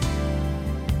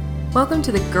Welcome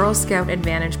to the Girl Scout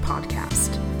Advantage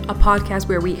podcast, a podcast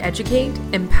where we educate,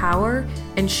 empower,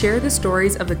 and share the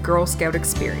stories of the Girl Scout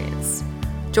experience.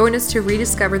 Join us to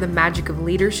rediscover the magic of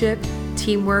leadership,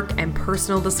 teamwork, and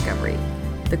personal discovery.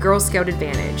 The Girl Scout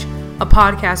Advantage, a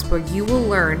podcast where you will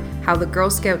learn how the Girl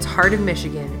Scouts Heart of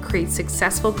Michigan creates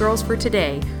successful girls for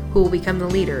today who will become the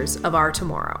leaders of our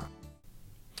tomorrow.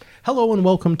 Hello and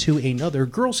welcome to another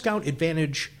Girl Scout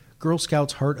Advantage, Girl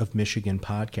Scouts Heart of Michigan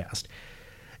podcast.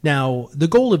 Now, the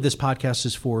goal of this podcast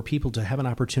is for people to have an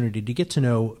opportunity to get to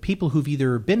know people who've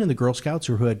either been in the Girl Scouts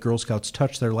or who had Girl Scouts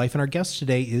touch their life. And our guest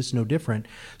today is no different.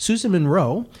 Susan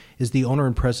Monroe is the owner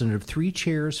and president of Three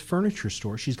Chairs Furniture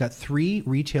Store. She's got 3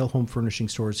 retail home furnishing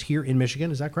stores here in Michigan.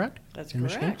 Is that correct? That's in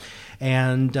correct.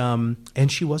 Michigan.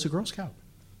 And she was a Girl Scout.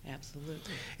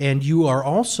 Absolutely. And you are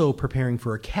also preparing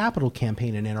for a capital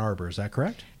campaign in Ann Arbor. Is that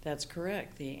correct? That's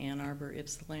correct. The Ann Arbor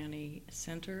Ypsilanti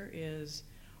Center is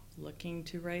looking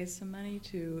to raise some money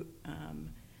to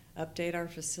update our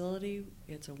facility.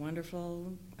 It's a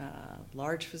wonderful,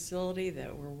 large facility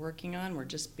that we're working on. We're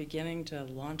just beginning to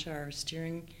launch our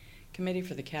steering committee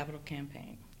for the capital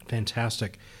campaign.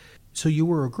 Fantastic. So you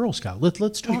were a Girl Scout.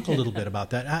 Let's talk a little bit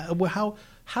about that.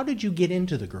 How did you get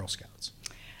into the Girl Scouts?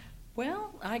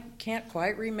 Well, I can't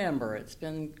quite remember. It's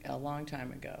been a long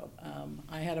time ago.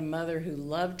 I had a mother who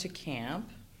loved to camp,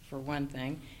 for one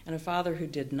thing, and a father who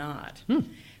did not.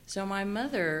 So my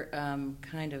mother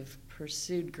kind of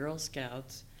pursued Girl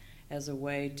Scouts as a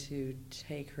way to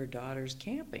take her daughters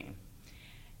camping.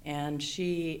 And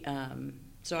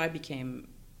so I became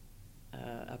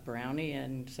a Brownie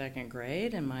in 2nd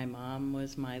grade, and my mom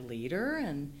was my leader,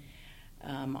 and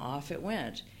off it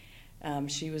went.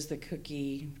 She was the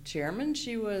cookie chairman.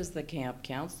 She was the camp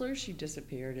counselor. She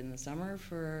disappeared in the summer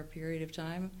for a period of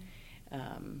time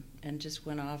and just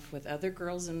went off with other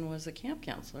girls and was a camp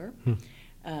counselor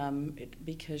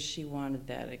because she wanted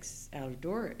that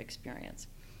outdoor experience.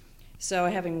 So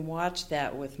having watched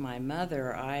that with my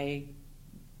mother, I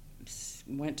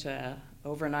went to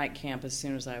overnight camp as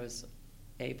soon as I was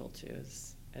able to,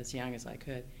 as young as I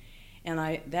could.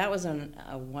 And that was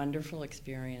a wonderful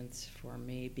experience for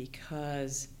me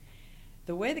because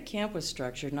the way the camp was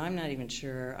structured, and I'm not even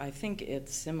sure, I think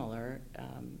it's similar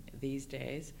these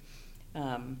days.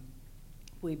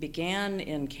 We began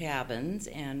in cabins,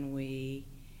 and we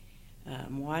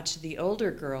watched the older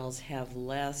girls have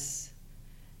less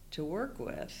to work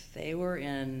with. They were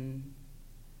in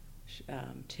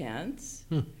tents,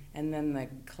 and then the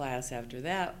class after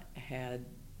that had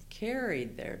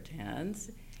carried their tents.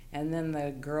 And then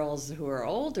the girls who are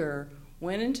older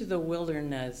went into the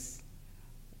wilderness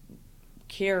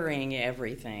carrying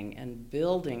everything and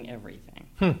building everything.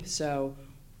 So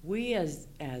we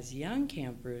as young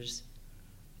campers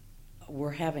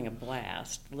were having a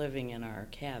blast living in our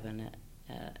cabin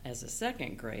as a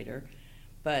 2nd grader,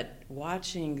 but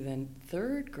watching the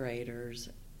 3rd graders,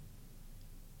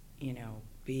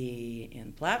 be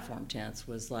in platform tents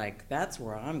was like, that's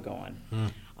where I'm going.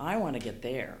 I want to get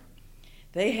there.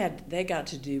 They got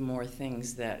to do more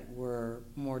things that were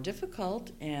more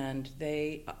difficult, and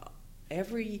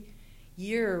every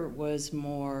year was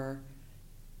more.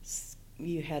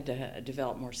 You had to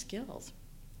develop more skills,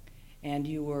 and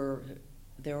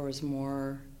there was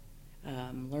more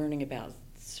learning about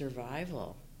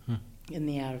survival in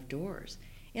the outdoors.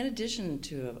 In addition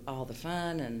to all the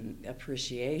fun and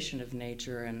appreciation of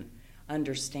nature and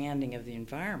understanding of the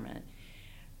environment,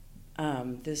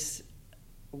 this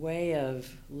way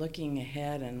of looking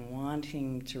ahead and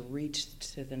wanting to reach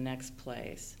to the next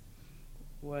place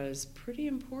was pretty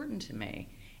important to me.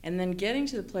 And then getting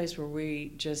to the place where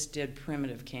we just did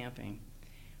primitive camping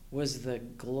was the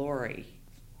glory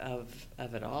of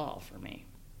it all for me.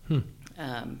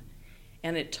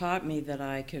 And it taught me that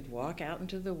I could walk out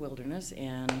into the wilderness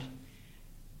and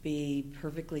be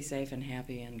perfectly safe and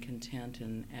happy and content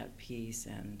and at peace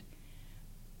and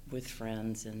with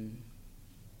friends and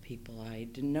people I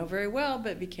didn't know very well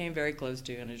but became very close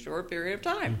to in a short period of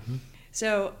time.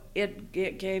 So it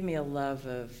gave me a love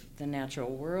of the natural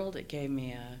world. It gave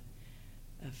me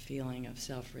a feeling of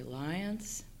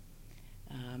self-reliance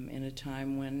in a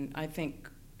time when I think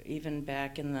even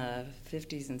back in the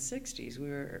 50s and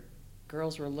 60s,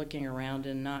 girls were looking around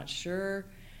and not sure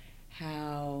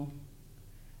how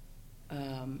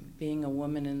being a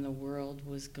woman in the world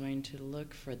was going to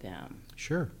look for them.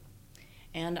 Sure.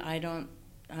 And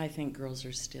I think girls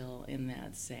are still in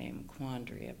that same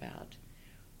quandary about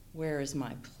where is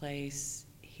my place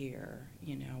here?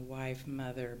 Wife,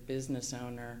 mother, business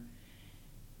owner,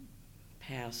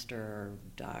 pastor,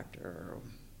 doctor,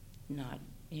 not,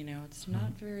 it's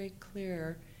not very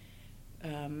clear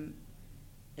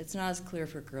it's not as clear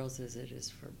for girls as it is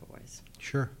for boys.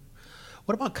 Sure.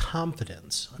 What about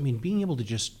confidence? I mean, being able to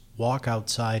just walk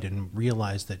outside and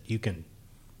realize that you can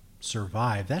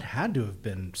survive, that had to have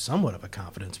been somewhat of a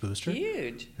confidence booster.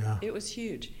 Huge. Yeah. It was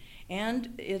huge.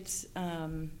 And it's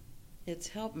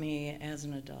helped me as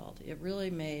an adult. It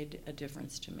really made a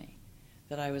difference to me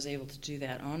that I was able to do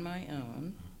that on my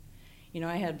own. You know,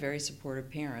 I had very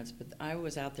supportive parents, but I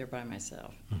was out there by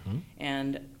myself. Mm-hmm.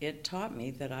 And it taught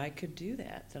me that I could do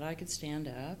that I could stand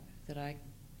up, that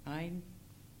I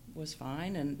was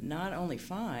fine, and not only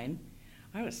fine,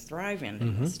 I was thriving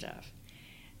in this stuff.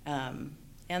 And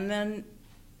then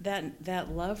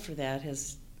that love for that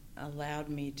has allowed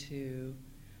me to,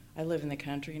 I live in the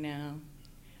country now.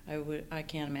 I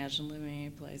can't imagine living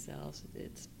anyplace else.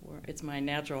 It's my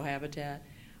natural habitat.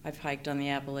 I've hiked on the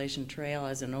Appalachian Trail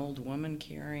as an old woman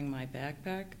carrying my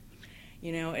backpack,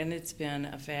 you know, and it's been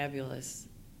a fabulous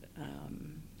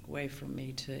way for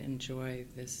me to enjoy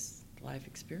this life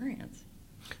experience.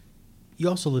 You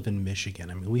also live in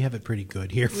Michigan. I mean, we have it pretty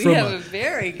good here. We have it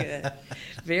very good.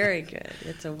 Very good.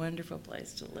 It's a wonderful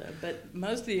place to live. But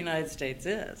most of the United States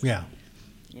is. Yeah.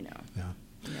 You know. Yeah.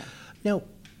 Yeah. Now,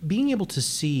 being able to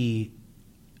see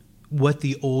what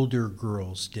the older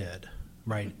girls did,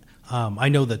 right? I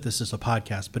know that this is a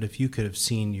podcast, but if you could have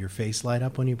seen your face light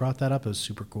up when you brought that up, it was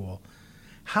super cool.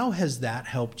 How has that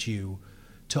helped you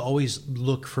to always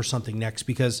look for something next?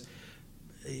 Because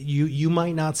you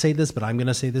might not say this, but I'm going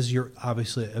to say this. You're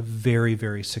obviously a very,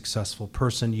 very successful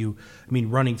person.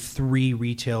 Running 3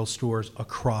 retail stores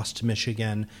across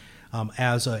Michigan,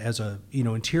 as a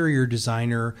interior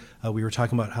designer. We were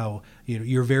talking about how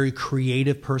you're a very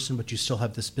creative person, but you still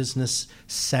have this business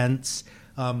sense.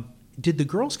 Did the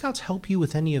Girl Scouts help you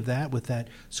with any of that, with that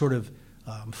sort of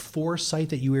foresight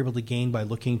that you were able to gain by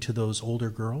looking to those older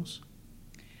girls?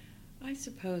 I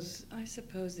suppose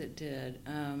it did.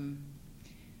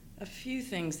 A few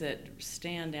things that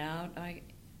stand out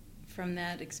from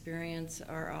that experience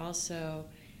are also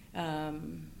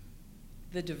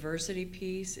the diversity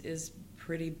piece is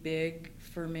pretty big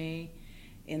for me,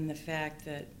 in the fact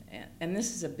that, and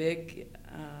this is a big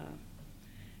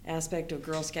aspect of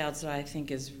Girl Scouts that I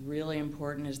think is really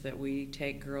important, is that we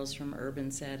take girls from urban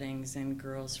settings and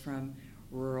girls from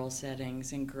rural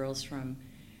settings and girls from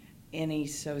any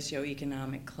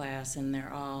socioeconomic class, and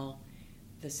they're all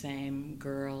the same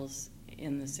girls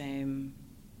in the same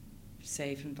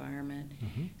safe environment.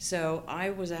 Mm-hmm. So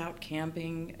I was out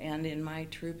camping and in my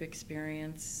troop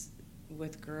experience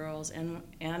with girls, and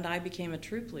I became a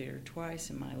troop leader twice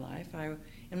in my life.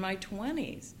 In my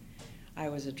 20s, I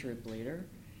was a troop leader,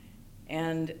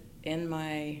 and in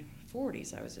my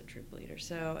 40s, I was a troop leader,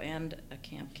 and a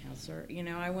camp counselor.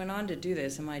 I went on to do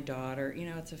this, and my daughter,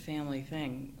 it's a family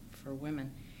thing for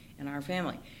women in our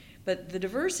family. But the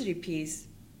diversity piece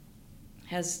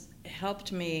has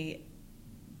helped me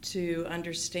to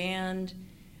understand,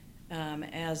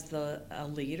 as a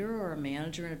leader or a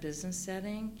manager in a business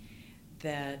setting,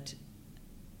 that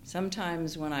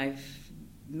sometimes when I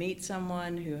meet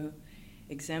someone who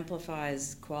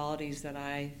exemplifies qualities that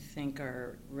I think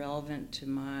are relevant to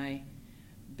my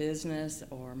business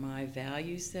or my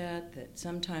value set, that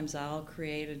sometimes I'll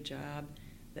create a job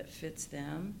that fits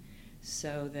them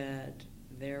so that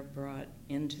they're brought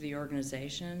into the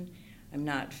organization. I'm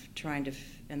not trying to,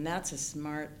 and that's a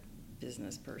smart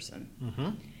business person. Mm-hmm.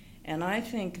 And I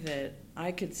think that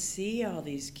I could see all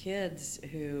these kids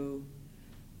who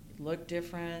look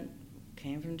different,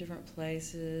 came from different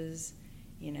places,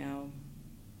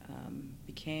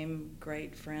 became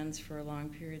great friends for long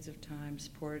periods of time,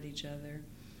 supported each other.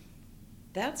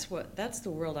 That's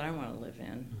the world I want to live in.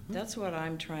 Mm-hmm. That's what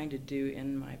I'm trying to do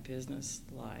in my business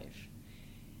life,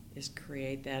 is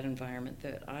create that environment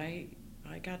that I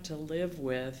got to live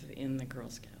with in the Girl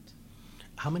Scouts.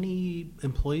 How many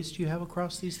employees do you have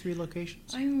across these 3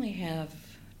 locations? I only have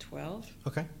 12.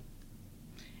 Okay.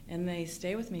 And they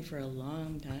stay with me for a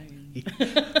long time.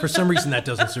 For some reason, that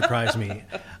doesn't surprise me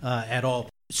at all.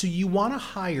 So you want to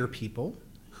hire people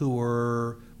who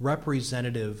are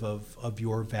representative of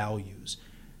your values.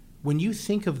 When you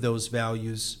think of those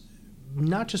values,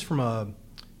 not just from a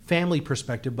family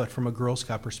perspective, but from a Girl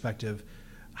Scout perspective,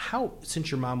 how,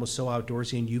 since your mom was so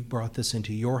outdoorsy and you've brought this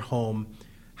into your home,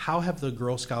 how have the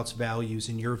Girl Scouts values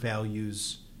and your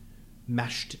values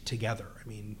meshed together? I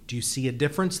mean, do you see a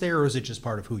difference there, or is it just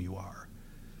part of who you are?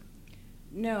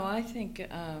 No, I think,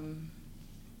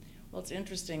 it's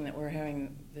interesting that we're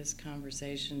having this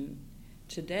conversation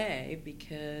today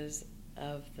because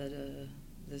of the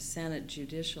Senate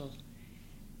judicial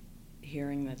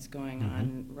hearing that's going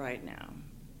on right now.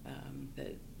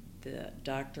 The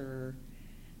Dr.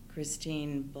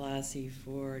 Christine Blasey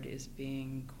Ford is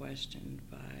being questioned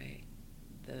by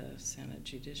the Senate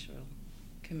Judicial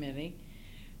Committee.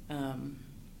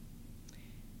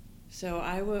 So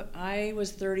I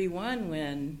was 31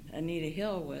 when Anita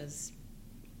Hill was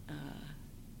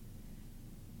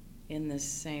in this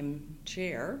same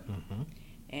chair,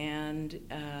 and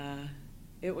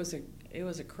it was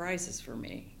a crisis for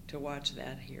me to watch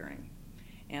that hearing.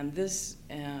 And this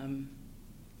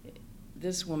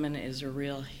woman is a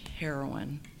real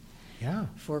heroine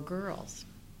for girls.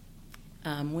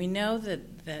 We know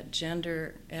that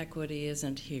gender equity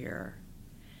isn't here,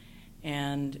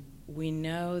 and we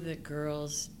know that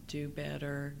girls do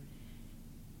better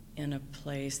in a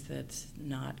place that's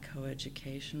not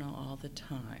coeducational all the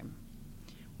time.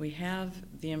 We have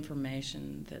the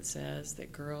information that says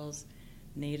that girls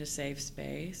need a safe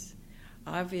space.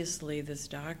 Obviously, this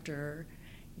doctor,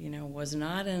 was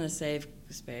not in a safe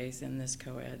space in this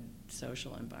co-ed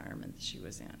social environment that she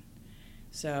was in.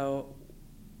 So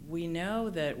we know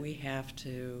that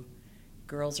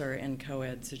girls are in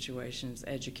co-ed situations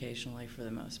educationally for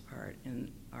the most part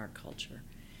in our culture.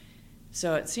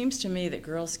 So it seems to me that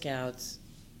Girl Scouts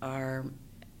are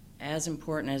as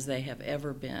important as they have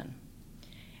ever been.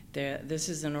 This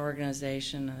is an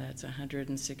organization that's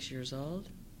 106 years old.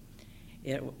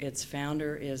 Its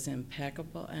founder is an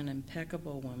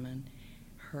impeccable woman.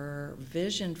 Her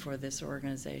vision for this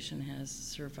organization has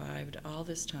survived all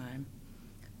this time.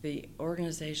 The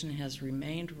organization has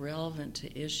remained relevant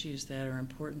to issues that are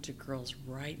important to girls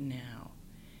right now.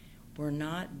 We're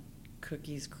not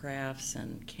cookies, crafts,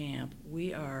 and camp.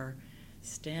 We are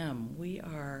STEM. We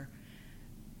are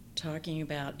talking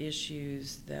about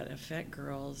issues that affect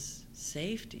girls'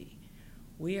 safety.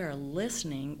 We are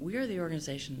listening. We are the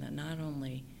organization that not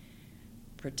only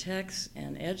protects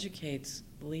and educates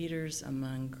leaders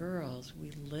among girls,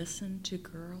 we listen to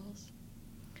girls,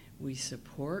 we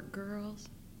support girls,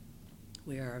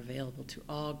 we are available to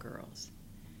all girls.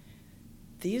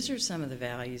 These are some of the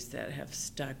values that have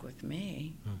stuck with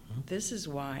me. This is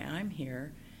why I'm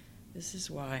here. This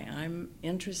is why I'm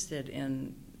interested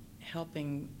in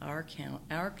helping our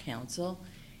council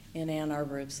in Ann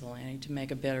Arbor, Ypsilanti, to make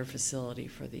a better facility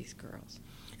for these girls.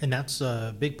 And that's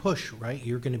a big push, right?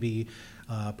 You're going to be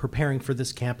preparing for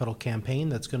this capital campaign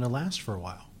that's going to last for a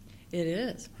while. It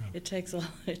is. It takes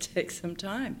some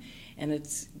time, and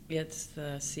it's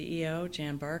the CEO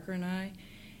Jan Barker and I,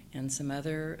 and some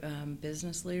other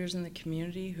business leaders in the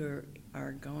community who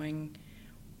are going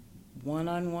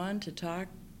one-on-one to talk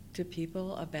to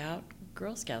people about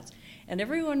Girl Scouts. And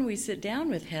everyone we sit down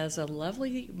with has a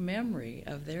lovely memory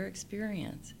of their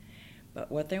experience. But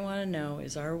what they want to know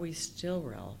is, are we still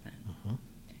relevant?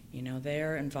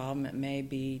 Their involvement may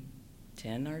be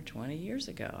 10 or 20 years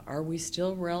ago. Are we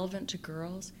still relevant to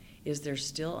girls? Is there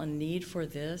still a need for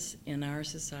this in our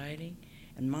society?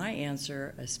 And my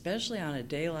answer, especially on a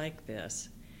day like this,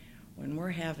 when we're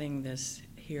having this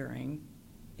hearing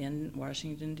in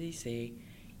Washington, D.C.,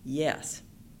 yes,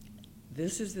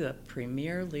 this is the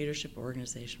premier leadership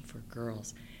organization for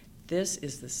girls. This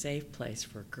is the safe place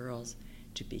for girls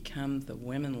to become the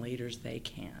women leaders they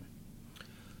can.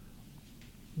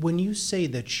 When you say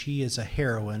that she is a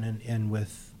heroine and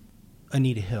with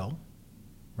Anita Hill,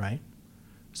 right?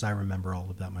 Because I remember all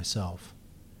of that myself.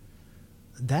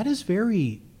 That is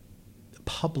very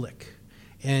public.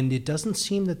 And it doesn't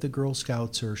seem that the Girl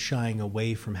Scouts are shying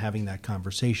away from having that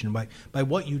conversation. By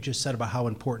what you just said about how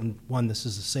important, one, this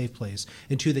is a safe place,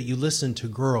 and two, that you listen to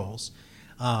girls.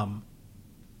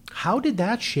 How did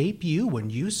that shape you when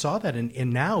you saw that?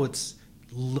 And now it's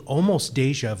almost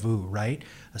deja vu, right?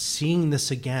 Seeing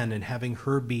this again and having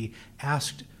her be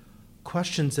asked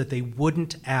questions that they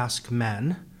wouldn't ask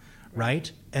men,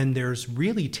 right? And there's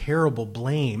really terrible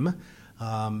blame.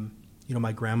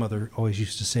 My grandmother always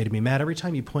used to say to me, Matt, every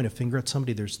time you point a finger at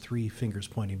somebody, there's 3 fingers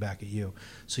pointing back at you.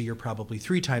 So you're probably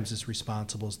 3 times as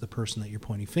responsible as the person that you're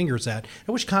pointing fingers at.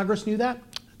 I wish Congress knew that.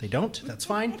 They don't. That's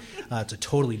fine. It's a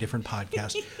totally different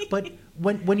podcast. But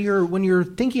when you're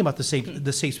thinking about the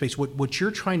safe space, what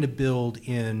you're trying to build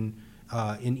in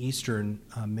eastern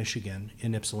Michigan,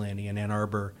 in Ypsilanti and Ann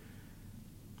Arbor,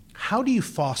 how do you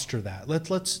foster that?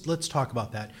 Let's talk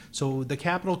about that. So the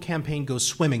capital campaign goes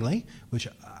swimmingly, which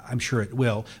I'm sure it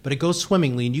will, but it goes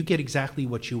swimmingly, and you get exactly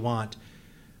what you want.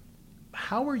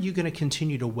 How are you going to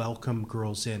continue to welcome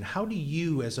girls in? How do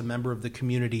you, as a member of the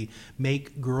community,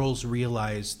 make girls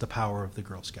realize the power of the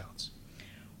Girl Scouts?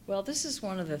 Well, this is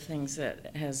one of the things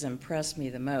that has impressed me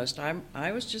the most.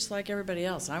 I was just like everybody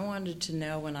else. I wanted to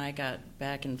know when I got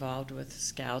back involved with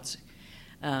Scouts,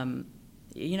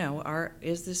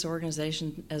 is this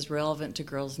organization as relevant to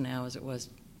girls now as it was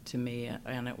to me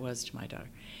and it was to my daughter?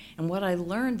 And what I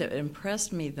learned that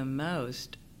impressed me the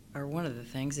most, or one of the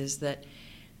things, is that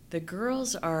the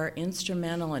girls are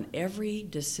instrumental in every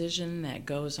decision that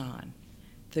goes on.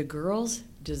 The girls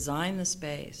design the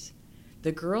space.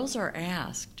 The girls are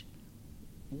asked,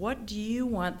 what do you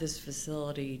want this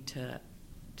facility to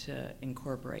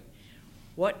incorporate?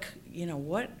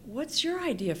 What's your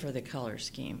idea for the color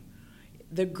scheme?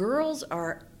 The girls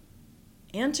are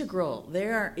integral.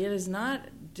 It is not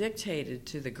dictated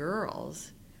to the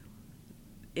girls.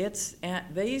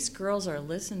 These girls are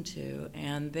listened to,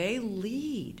 and they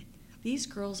lead. These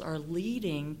girls are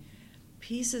leading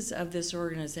pieces of this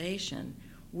organization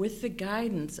with the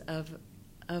guidance of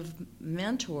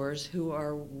mentors who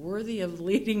are worthy of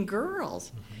leading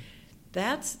girls.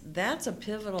 Mm-hmm. That's a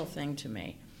pivotal thing to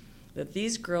me, that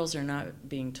these girls are not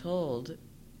being told.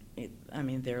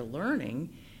 They're learning,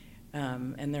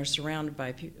 and they're surrounded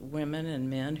by women and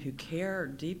men who care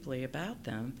deeply about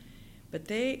them. But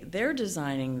they're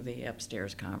designing the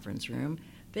upstairs conference room.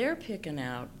 They're picking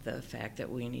out the fact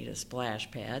that we need a splash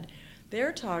pad.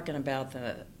 They're talking about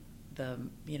the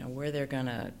where they're going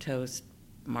to toast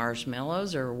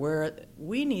marshmallows, or where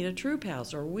we need a troop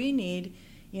house, or we need,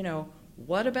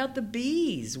 what about the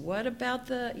bees? What about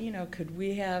could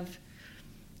we have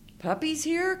puppies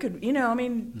here?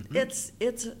 Mm-hmm.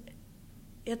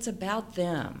 It's about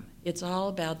them. It's all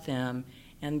about them,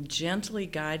 and gently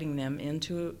guiding them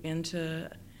into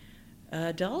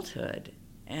adulthood,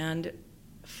 and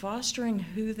fostering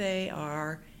who they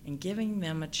are and giving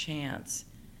them a chance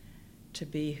to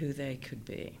be who they could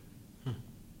be.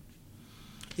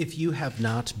 If you have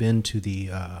not been to the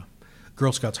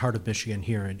Girl Scouts Heart of Michigan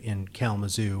here in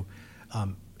Kalamazoo,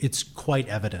 it's quite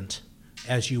evident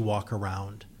as you walk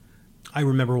around. I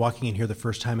remember walking in here the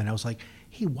first time and I was like,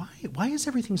 hey, why is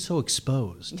everything so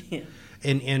exposed? Yeah.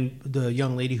 And the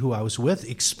young lady who I was with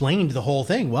explained the whole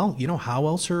thing. Well, how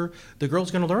else are the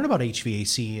girls going to learn about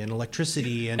HVAC and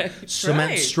electricity and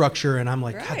cement structure? And I'm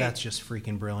like, God, that's just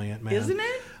freaking brilliant, man. Isn't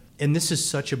it? And this is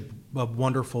such a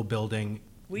wonderful building.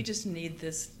 We just need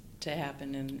this to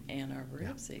happen in Ann Arbor,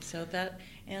 Ipsy. So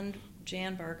and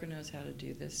Jan Barker knows how to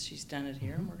do this. She's done it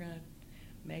here, and we're going to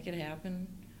make it happen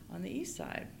on the east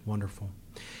side. Wonderful.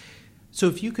 So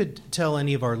if you could tell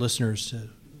any of our listeners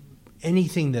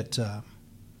anything that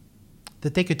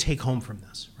they could take home from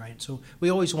this, right? So we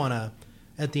always want to,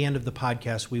 at the end of the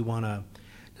podcast, we want to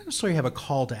not necessarily have a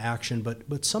call to action,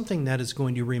 but something that is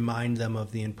going to remind them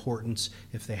of the importance,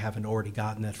 if they haven't already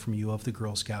gotten that from you, of the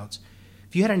Girl Scouts.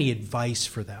 If you had any advice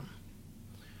for them,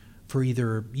 for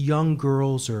either young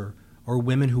girls or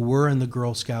women who were in the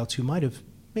Girl Scouts who might have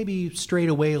maybe strayed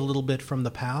away a little bit from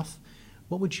the path,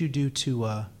 what would you do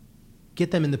to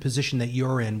get them in the position that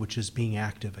you're in, which is being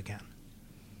active again?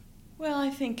 Well, I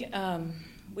think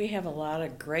we have a lot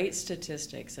of great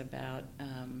statistics about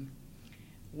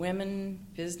women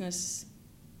business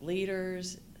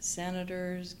leaders,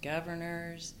 senators,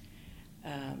 governors,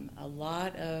 a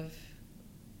lot of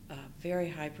very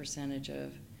high percentage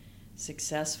of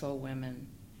successful women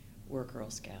were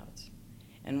Girl Scouts.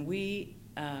 And we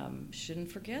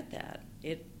shouldn't forget that.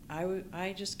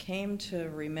 I just came to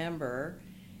remember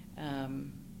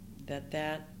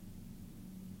that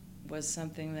was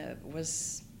something that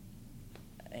was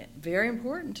very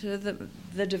important to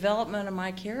the development of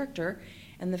my character,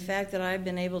 and the fact that I've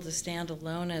been able to stand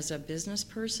alone as a business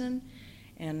person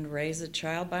and raise a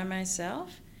child by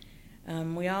myself.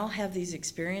 We all have these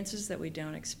experiences that we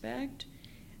don't expect,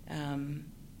 and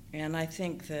I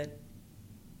think that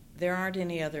there aren't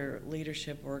any other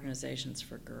leadership organizations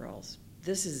for girls.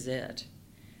 This is it.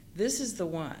 This is the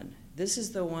one. This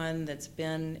is the one that's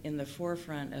been in the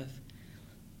forefront of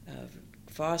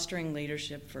fostering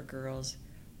leadership for girls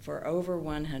for over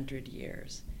 100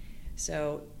 years.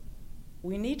 So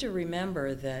we need to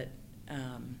remember that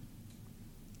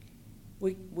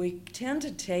we tend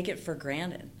to take it for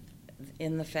granted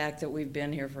in the fact that we've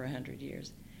been here for 100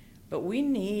 years. But we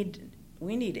need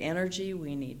energy,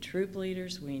 we need troop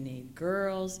leaders, we need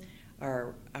girls.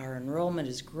 Our enrollment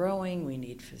is growing, we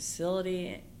need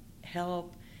facility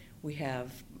help.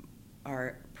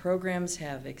 Our programs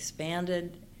have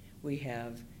expanded. We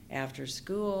have after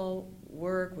school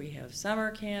work, we have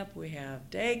summer camp, we have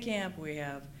day camp,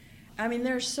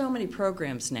 there's so many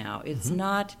programs now. It's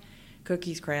not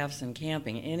cookies, crafts, and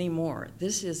camping anymore.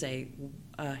 This is a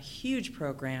huge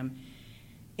program,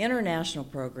 international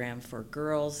program for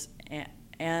girls,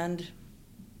 and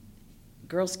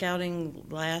Girl Scouting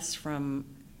lasts from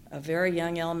a very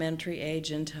young elementary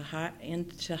age into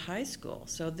high school.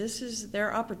 So there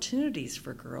are opportunities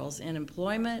for girls in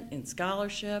employment, in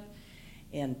scholarship,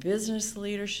 in business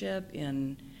leadership,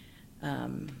 in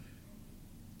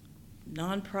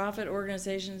nonprofit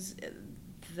organizations,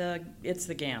 it's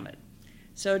the gamut.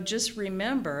 So just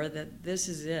remember that this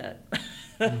is it.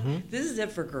 Mm-hmm. This is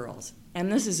it for girls,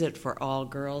 and this is it for all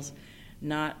girls,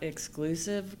 not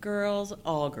exclusive girls,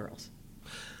 all girls.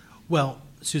 Well,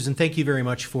 Susan, thank you very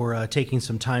much for taking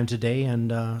some time today and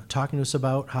talking to us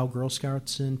about how Girl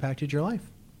Scouts impacted your life.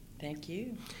 Thank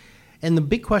you. And the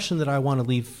big question that I want to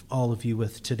leave all of you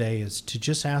with today is to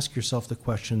just ask yourself the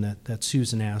question that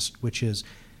Susan asked, which is,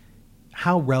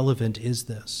 how relevant is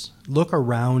this? Look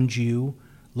around you,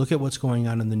 look at what's going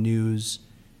on in the news,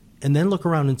 and then look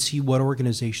around and see what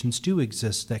organizations do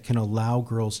exist that can allow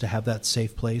girls to have that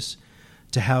safe place,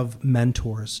 to have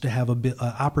mentors, to have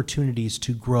opportunities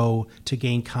to grow, to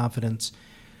gain confidence.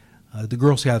 The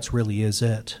Girl Scouts really is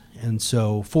it. And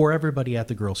so for everybody at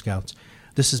the Girl Scouts,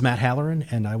 this is Matt Halloran,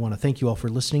 and I want to thank you all for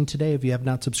listening today. If you have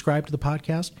not subscribed to the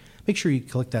podcast, make sure you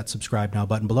click that subscribe now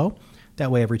button below. That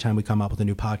way, every time we come up with a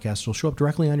new podcast, it'll show up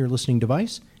directly on your listening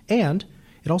device, and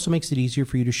it also makes it easier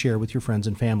for you to share with your friends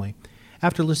and family.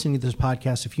 After listening to this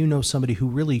podcast, if you know somebody who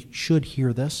really should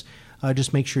hear this,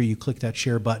 just make sure you click that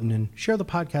share button and share the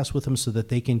podcast with them so that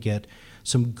they can get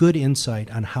some good insight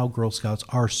on how Girl Scouts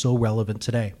are so relevant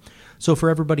today. So for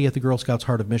everybody at the Girl Scouts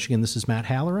Heart of Michigan, this is Matt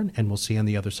Halloran, and we'll see you on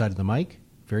the other side of the mic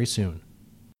very soon.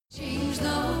 Change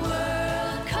the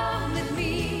world, come with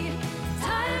me.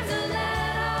 Time to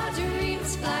let our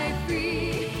dreams fly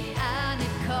free. And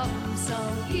it comes so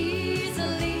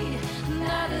easily,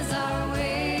 that is our way.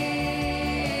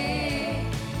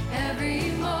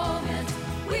 Every moment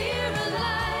we're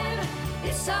alive,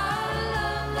 it's our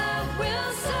love that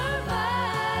will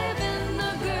survive. In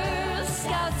the Girl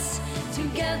Scouts,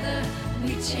 together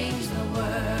we change the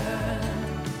world.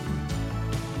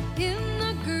 In